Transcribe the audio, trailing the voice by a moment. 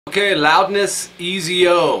Okay, Loudness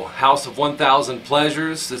EZO-House of 1000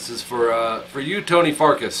 Pleasures. This is for you, Tony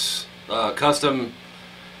Farkus. Custom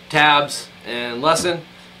tabs and lesson.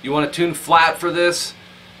 You want to tune flat for this.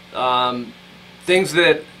 Things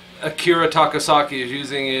that Akira Takasaki is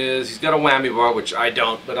using is, he's got a whammy bar, which I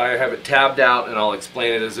don't, but I have it tabbed out and I'll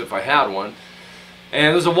explain it as if I had one.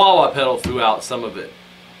 And there's a wah-wah pedal throughout some of it.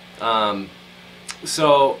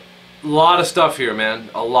 So, a lot of stuff here, man.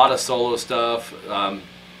 A lot of solo stuff.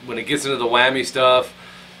 When it gets into the whammy stuff,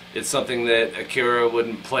 it's something that Akira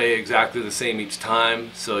wouldn't play exactly the same each time,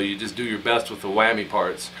 so you just do your best with the whammy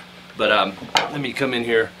parts. But let me come in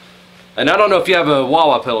here. And I don't know if you have a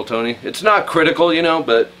wah-wah pedal, Tony. It's not critical, you know,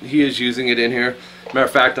 but he is using it in here. Matter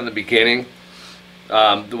of fact, on the beginning,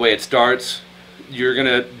 the way it starts, you're going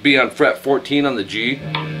to be on fret 14 on the G,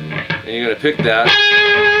 and you're going to pick that.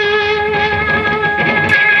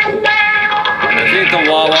 And I think the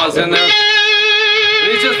wah-wah's in there.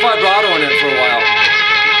 He's just vibratoing it for a while.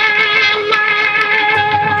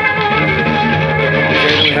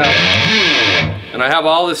 And I have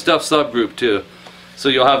all this stuff subgrouped too. So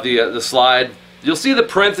you'll have the slide. You'll see the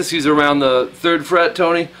parentheses around the 3rd fret,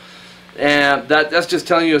 Tony. And that's just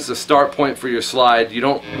telling you it's a start point for your slide. You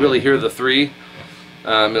don't really hear the 3.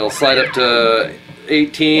 It'll slide up to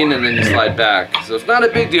 18 and then you slide back. So it's not a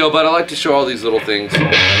big deal, but I like to show all these little things.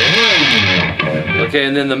 Okay,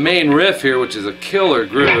 and then the main riff here, which is a killer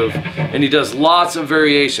groove, and he does lots of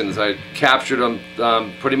variations. I captured them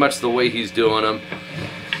pretty much the way he's doing them.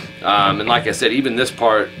 And like I said, even this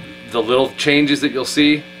part, the little changes that you'll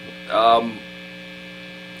see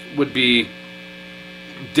would be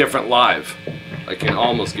different live. I can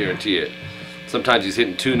almost guarantee it. Sometimes he's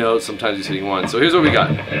hitting 2 notes, sometimes he's hitting 1. So here's what we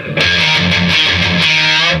got.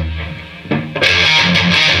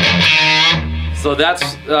 So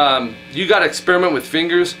that's, you got to experiment with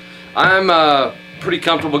fingers. I'm pretty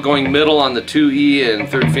comfortable going middle on the 2E and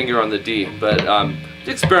 3rd finger on the D, but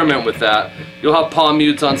experiment with that. You'll have palm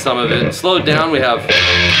mutes on some of it. Slowed down, we have,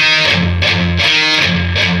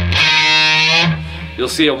 you'll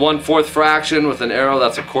see a 1/4 fraction with an arrow,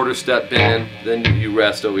 that's a 1/4 step bend, then you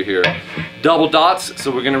rest over here. Double dots, so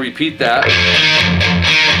we're going to repeat that.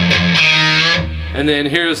 And then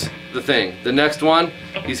here's the thing, the next one,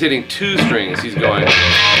 he's hitting 2 strings, he's going.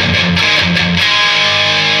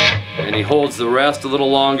 And he holds the rest a little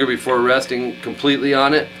longer before resting completely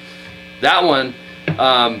on it. That one,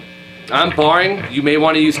 I'm barring, you may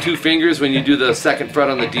want to use 2 fingers when you do the 2nd fret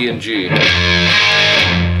on the D and G.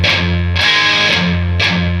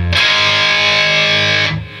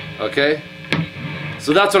 Okay?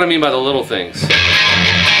 So that's what I mean by the little things.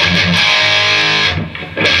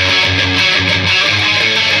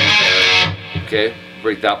 Okay,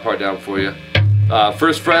 break that part down for you.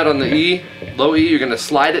 1st fret on the E, low E, you're going to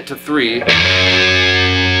slide it to 3.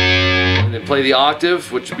 And then play the octave,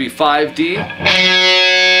 which would be 5D.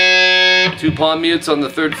 2 palm mutes on the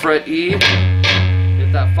 3rd fret E.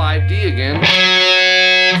 Hit that 5D again.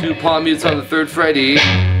 2 palm mutes on the 3rd fret E.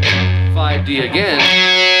 5D again.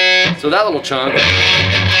 So that little chunk.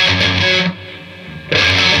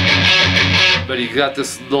 But you got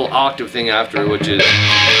this little octave thing after, which is,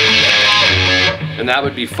 and that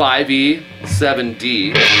would be 5E,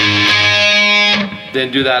 7D.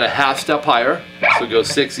 Then do that a 1/2 step higher, so go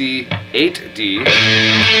 6E, 8D.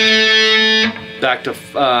 Back to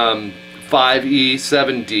 5E,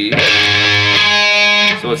 7D.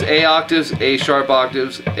 So it's A octaves, A sharp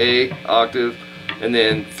octaves, A octave, and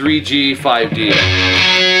then 3G, 5D.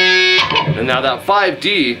 And now that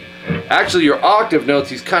 5D, actually your octave notes,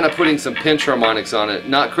 he's kind of putting some pinch harmonics on it.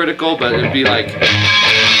 Not critical, but it'd be like,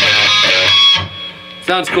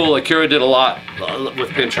 sounds cool. Akira did a lot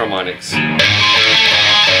with pinch harmonics.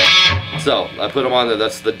 So I put them on there.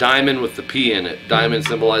 That's the diamond with the P in it. Diamond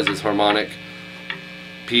symbolizes harmonic.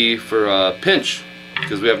 P for pinch,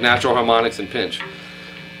 because we have natural harmonics and pinch.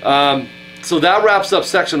 So that wraps up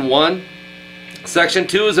section 1. Section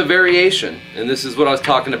 2 is a variation, and this is what I was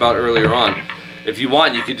talking about earlier on. If you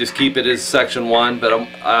want, you could just keep it as section 1, but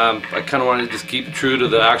I kind of wanted to just keep it true to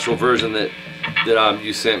the actual version that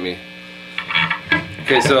you sent me.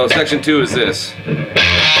 Okay, so section 2 is this.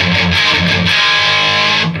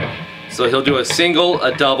 So he'll do a single,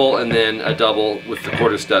 a double, and then a double with the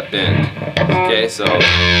 1/4 step bend. Okay, so.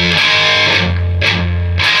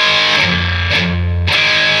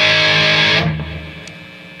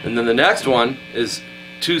 And then the next one is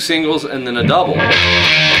 2 singles and then a double.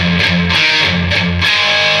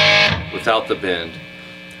 Without the bend.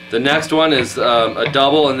 The next one is a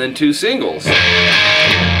double and then 2 singles.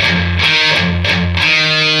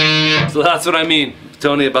 So that's what I mean.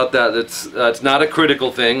 Tony about that. It's not a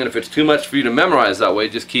critical thing, and if it's too much for you to memorize that way,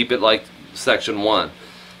 just keep it like section 1.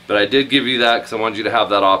 But I did give you that because I wanted you to have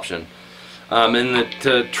that option.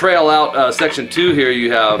 To trail out section 2 here,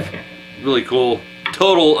 you have really cool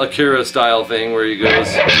total Akira style thing where he goes.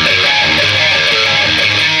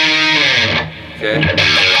 Okay.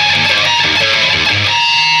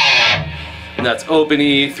 And that's open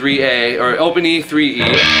E, 3A, or open E,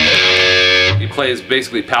 3E. He plays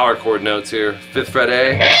basically power chord notes here. 5th fret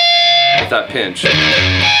A with that pinch.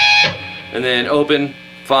 And then open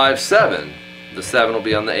 5, 7. The 7 will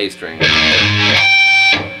be on the A string.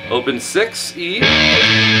 Open 6 E, 8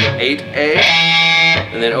 A,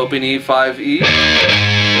 and then open E, 5 E,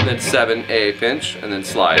 and then 7 A pinch, and then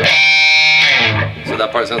slide. So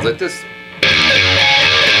that part sounds like this.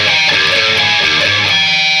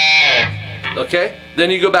 Okay,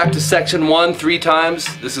 then you go back to section 1 3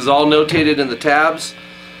 times. This is all notated in the tabs.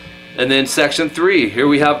 And then section 3, here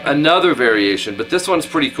we have another variation, but this one's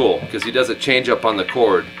pretty cool because he does a change up on the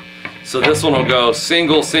chord. So this one will go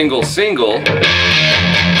single, single, single.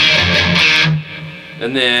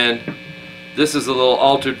 And then this is a little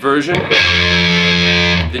altered version.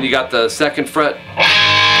 Then you got the 2nd fret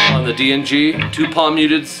on the D and G, 2 palm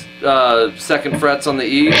muted 2nd frets on the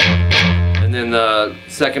E, and then the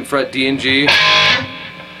 2nd fret D and G,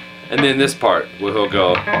 and then this part where he'll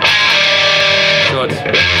go. So it's,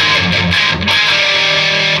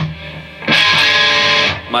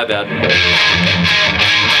 my bad.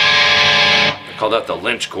 I call that the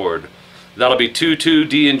Lynch chord. That'll be 2 2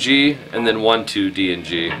 D and G, and then 1 2 D and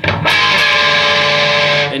G.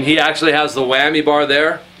 And he actually has the whammy bar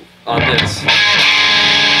there on this.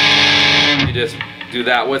 You just do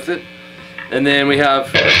that with it. And then we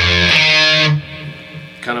have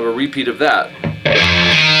kind of a repeat of that.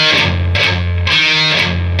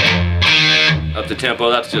 Up the tempo,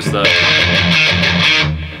 that's just the,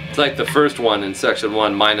 it's like the first one in section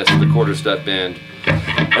 1 minus the quarter step bend.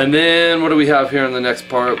 And then what do we have here in the next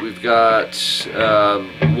part? We've got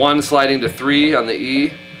 1 sliding to 3 on the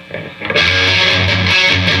E.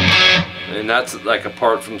 And that's like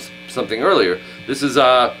apart from something earlier. This is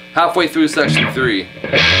halfway through section 3.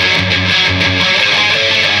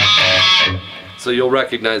 So you'll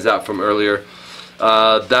recognize that from earlier.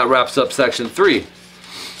 That wraps up section 3.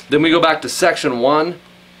 Then we go back to section 1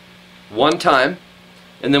 one time.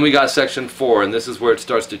 And then we got section 4, and this is where it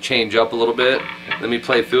starts to change up a little bit. Let me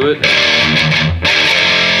play through it.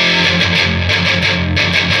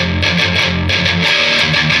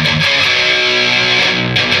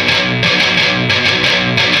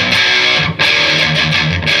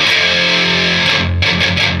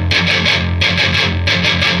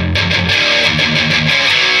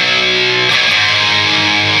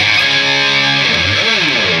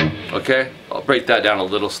 Okay, I'll break that down a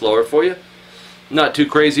little slower for you. Not too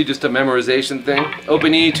crazy, just a memorization thing.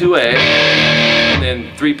 Open E, 2A, and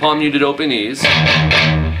then 3 palm muted open E's.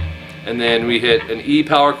 And then we hit an E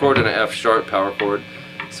power chord and an F sharp power chord.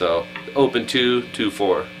 So open 2, 2,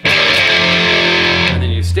 4. And then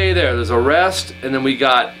you stay there, there's a rest, and then we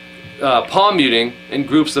got palm muting in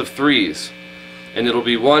groups of 3s. And it'll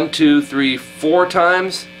be 1, 2, 3, 4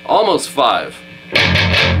 times, almost 5.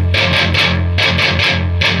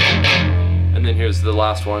 And then here's the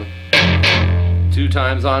last one. 2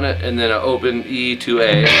 times on it, and then an open E,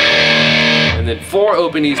 2A, and then 4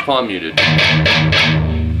 open E's palm muted,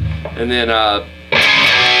 and then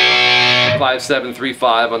 5, 7, 3,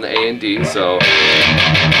 5 on the A and D. So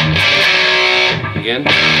again,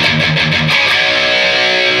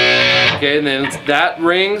 okay, and then that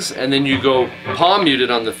rings, and then you go palm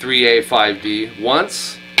muted on the 3A, 5D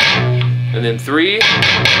once, and then 3,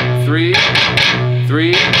 3,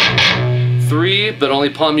 3, 3, but only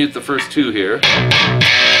palm mute the first 2 here,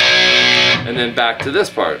 and then back to this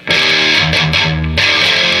part.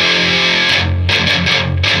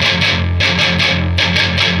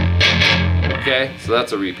 Okay, so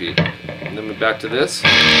that's a repeat. And then we're back to this.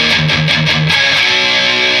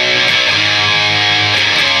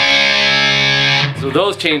 So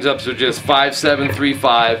those change ups are just 5, 7, 3,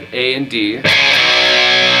 5, A and D,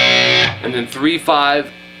 and then 3,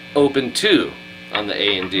 5, open 2 on the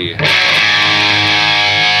A and D.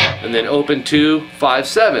 And then open 2, 5,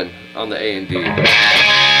 7 on the A and D. And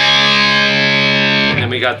then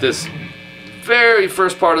we got this very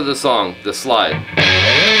first part of the song, the slide.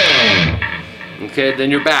 Okay,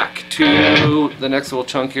 then you're back to the next little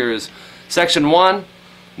chunk here is section 1,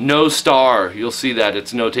 no star. You'll see that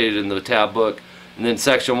it's notated in the tab book. And then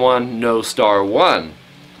section 1, no star 1.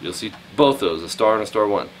 You'll see both those, a star and a star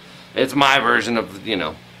 1. It's my version of, you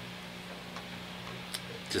know,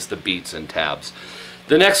 just the beats and tabs.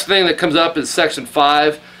 The next thing that comes up is section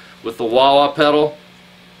 5 with the wah-wah pedal.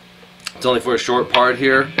 It's only for a short part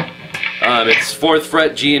here. It's 4th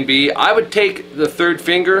fret G and B. I would take the 3rd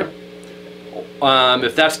finger.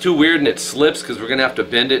 If that's too weird and it slips, because we're going to have to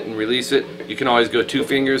bend it and release it, you can always go 2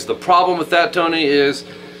 fingers. The problem with that, Tony, is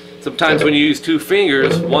sometimes when you use 2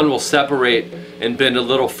 fingers, one will separate and bend a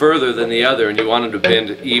little further than the other, and you want them to bend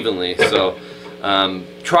evenly. So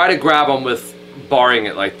try to grab them with barring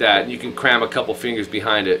it like that. You can cram a couple fingers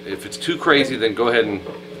behind it. If it's too crazy, then go ahead and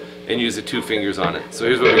use the 2 fingers on it. So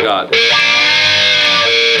here's what we got.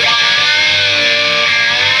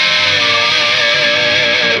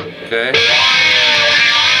 Okay.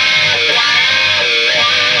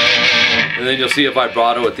 And then you'll see a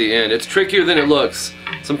vibrato at the end. It's trickier than it looks.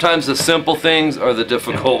 Sometimes the simple things are the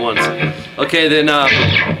difficult ones. Okay, then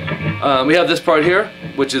we have this part here,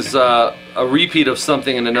 which is a repeat of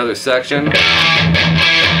something in another section,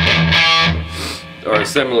 or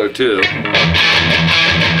similar to.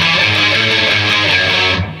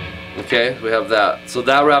 Okay, we have that. So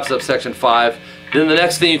that wraps up section 5. Then the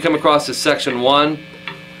next thing you come across is section 1.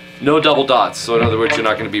 No double dots. So in other words, you're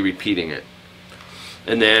not going to be repeating it.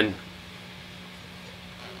 And then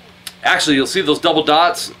actually, you'll see those double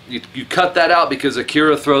dots. You cut that out because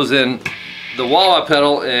Akira throws in the wah-wah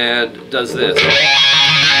pedal and does this.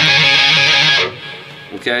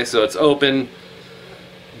 Okay, so it's open,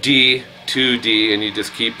 D, 2D, and you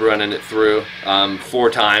just keep running it through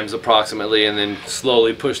 4 times approximately, and then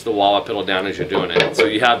slowly push the wah-wah pedal down as you're doing it. So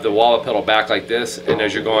you have the wah-wah pedal back like this, and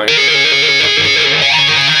as you're going,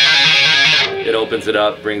 it opens it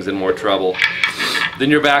up, brings in more treble.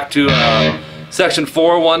 Then you're back to section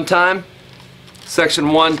 4 1 time,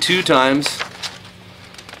 section 1 2 times,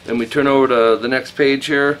 and we turn over to the next page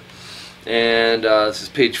here, and this is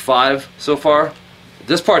page 5 so far.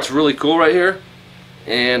 This part's really cool right here,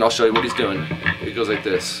 and I'll show you what he's doing. It goes like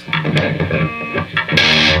this. Make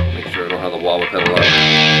sure I don't have the wah-wah pedal up.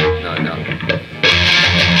 No, no.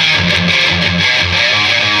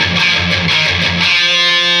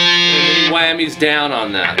 And he whammies down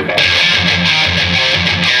on that.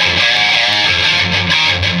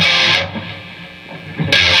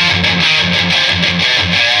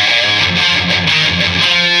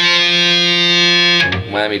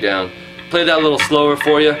 Whammy down. Play that a little slower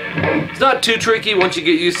for you. It's not too tricky once you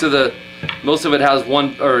get used to the. Most of it has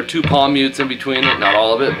 1 or 2 palm mutes in between it, not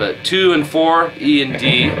all of it, but 2 and 4, E and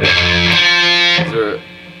D. These are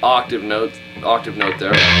octave note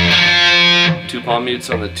there. 2 palm mutes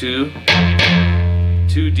on the 2.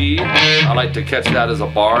 2D. I like to catch that as a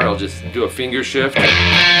bar. I'll just do a finger shift.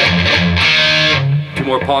 2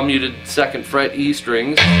 more palm muted 2nd fret E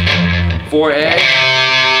strings. 4A.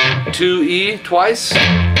 2E twice.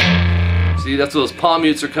 See, that's those palm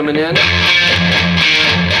mutes are coming in.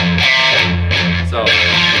 So,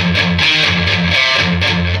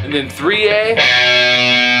 and then 3A,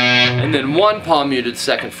 and then 1 palm muted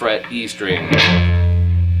 2nd fret E string.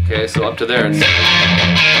 Okay, so up to there.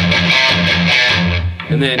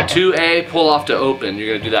 And then 2A, pull off to open. You're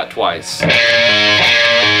going to do that twice.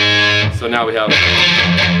 So now we have.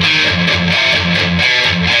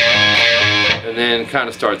 And then kind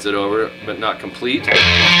of starts it over, but not complete.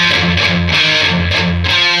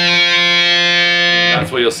 That's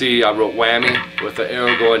what you'll see. I wrote whammy with the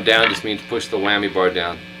arrow going down, just means push the whammy bar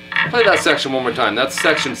down. Play that section one more time. That's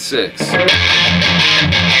section 6.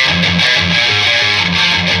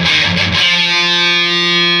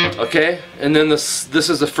 Okay, and then this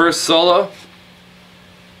is the first solo,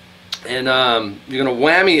 and you're gonna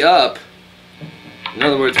whammy up. In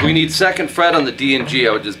other words, we need 2nd fret on the D and G.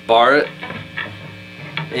 I would just bar it.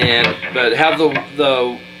 But have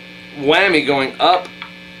the whammy going up,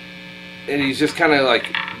 and he's just kind of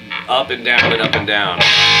like up and down and up and down.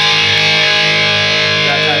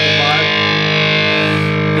 That type of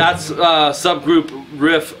vibe. That's subgroup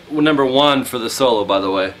riff number 1 for the solo, by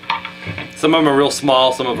the way. Some of them are real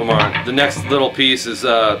small, some of them aren't. The next little piece is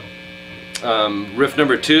riff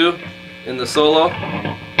number 2 in the solo.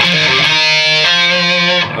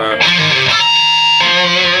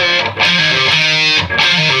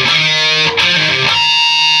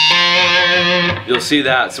 You'll see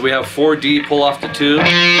that. So we have 4D, pull off to 2,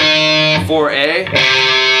 4A,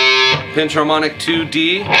 pinch harmonic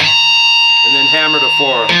 2D, and then hammer to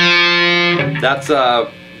 4. That's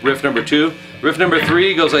riff number 2. Riff number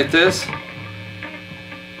 3 goes like this.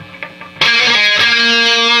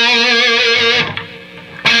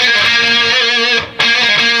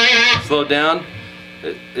 Slow down.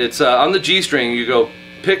 It's on the G string. You go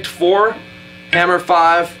picked 4, hammer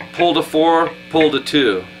 5, pull to 4, pull to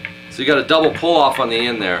 2. So you got a double pull off on the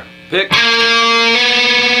end there. Pick,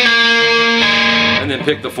 and then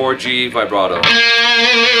pick the 4G vibrato.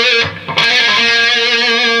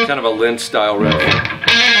 Kind of a Lynch style riff.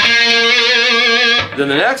 Then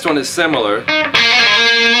the next one is similar,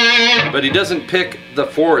 but he doesn't pick the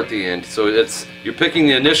 4 at the end. So you're picking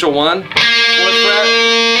the initial one, 4th fret,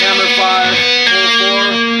 hammer 5, pull 4,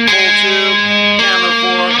 pull 2, hammer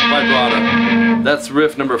 4, vibrato. That's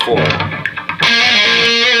riff number 4.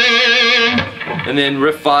 And then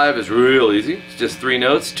riff 5 is real easy. It's just 3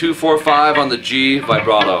 notes, 2, 4, 5 on the G,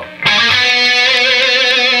 vibrato.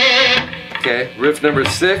 Okay, riff number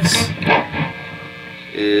 6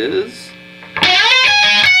 is...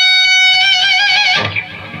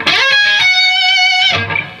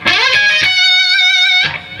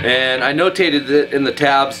 And I notated it in the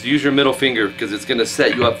tabs, use your middle finger because it's going to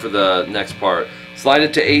set you up for the next part. Slide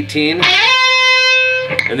it to 18,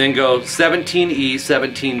 and then go 17E,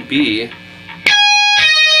 17B,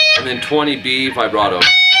 and then 20B vibrato.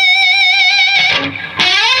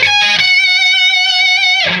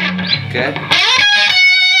 Okay?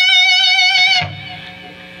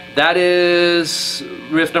 That is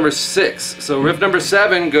riff number 6. So riff number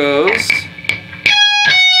 7 goes...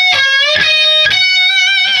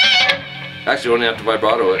 Actually, you only have to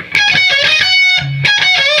vibrato it.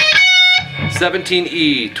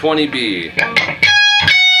 17E, 20B.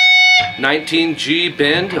 19G,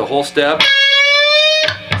 bend, a whole step.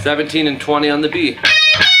 17 and 20 on the B.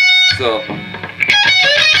 So,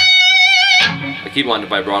 I keep wanting to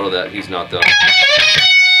vibrato that, he's not though.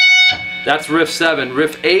 That's riff 7.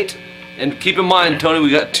 Riff 8, and keep in mind, Tony, we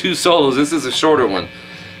got 2 solos. This is a shorter one.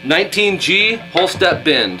 19G, whole step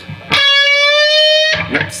bend.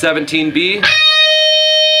 17B,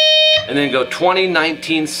 and then go 20,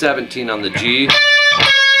 19, 17 on the G,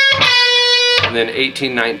 and then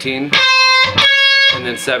 18, 19, and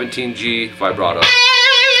then 17G vibrato.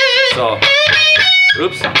 So,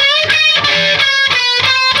 oops.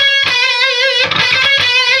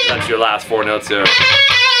 That's your last 4 notes there.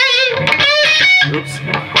 Oops.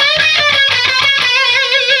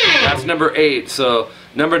 That's number 8. So,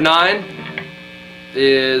 number 9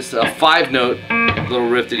 is a 5-note little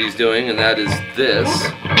riff that he's doing, and that is this.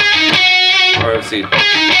 Or let's see.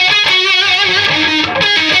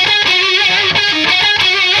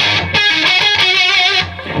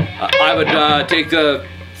 I would take the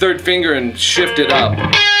 3rd finger and shift it up,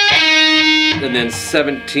 and then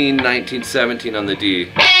 17, 19, 17 on the D.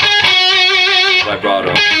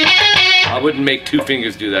 Vibrato. I wouldn't make 2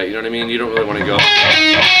 fingers do that, you know what I mean? You don't really want to go.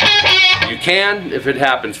 You can if it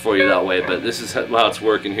happens for you that way, but this is how it's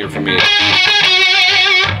working here for me.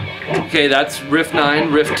 Okay, that's riff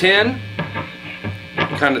 9. Riff 10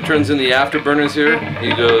 kind of turns in the afterburners here.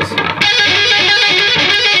 He goes,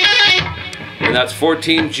 and that's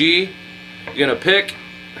 14G. You're gonna pick,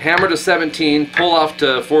 hammer to 17, pull off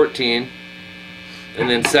to 14, and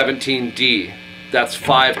then 17D. That's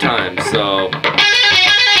 5 times. So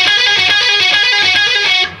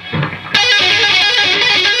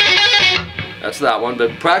that's that one,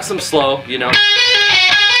 but practice them slow, you know.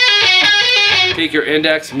 Take your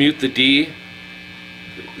index, mute the D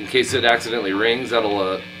in case it accidentally rings.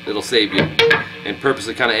 It'll save you. And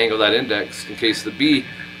purposely kind of angle that index in case the B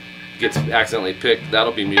gets accidentally picked.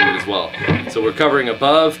 That'll be muted as well. So we're covering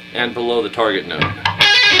above and below the target note.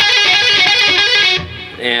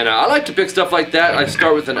 And I like to pick stuff like that. I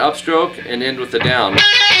start with an upstroke and end with a down.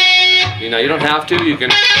 You know, you don't have to. You can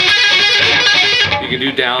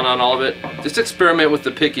do down on all of it. Just experiment with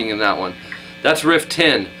the picking in that one. That's riff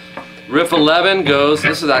 10. Riff 11 goes,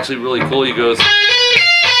 this is actually really cool, he goes,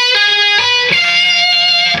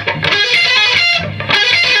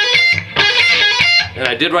 and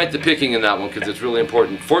I did write the picking in that one because it's really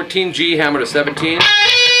important. 14G, hammer to 17,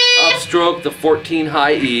 upstroke the 14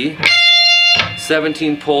 high E,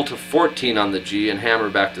 17 pull to 14 on the G, and hammer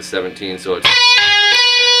back to 17, so it's,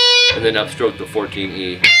 and then upstroke the 14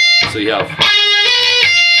 E. So you have,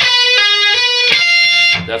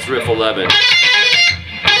 that's riff 11.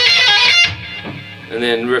 And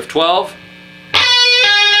then riff 12.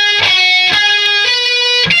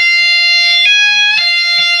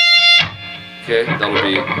 Okay, that'll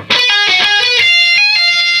be.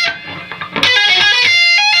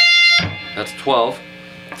 That's 12.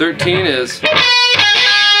 13 is.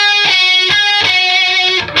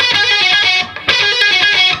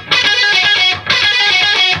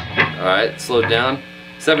 Alright, slow down.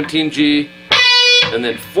 17G. And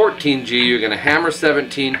then 14G, you're going to hammer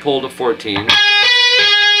 17, pull to 14.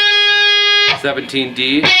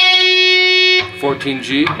 17D,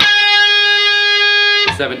 14G,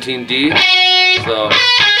 17D, so,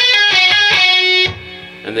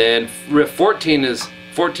 and then riff 14 is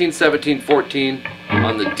 14, 17, 14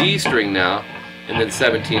 on the D string now, and then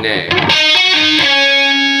 17A.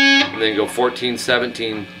 And then go 14,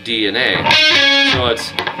 17, D and A. So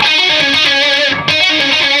it's,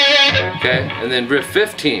 okay, and then riff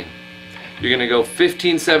 15. You're going to go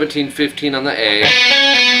 15, 17, 15 on the A,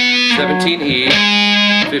 17E,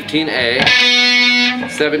 15A,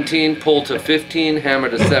 17, pull to 15, hammer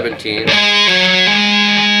to 17,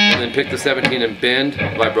 and then pick the 17 and bend,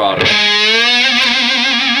 vibrato.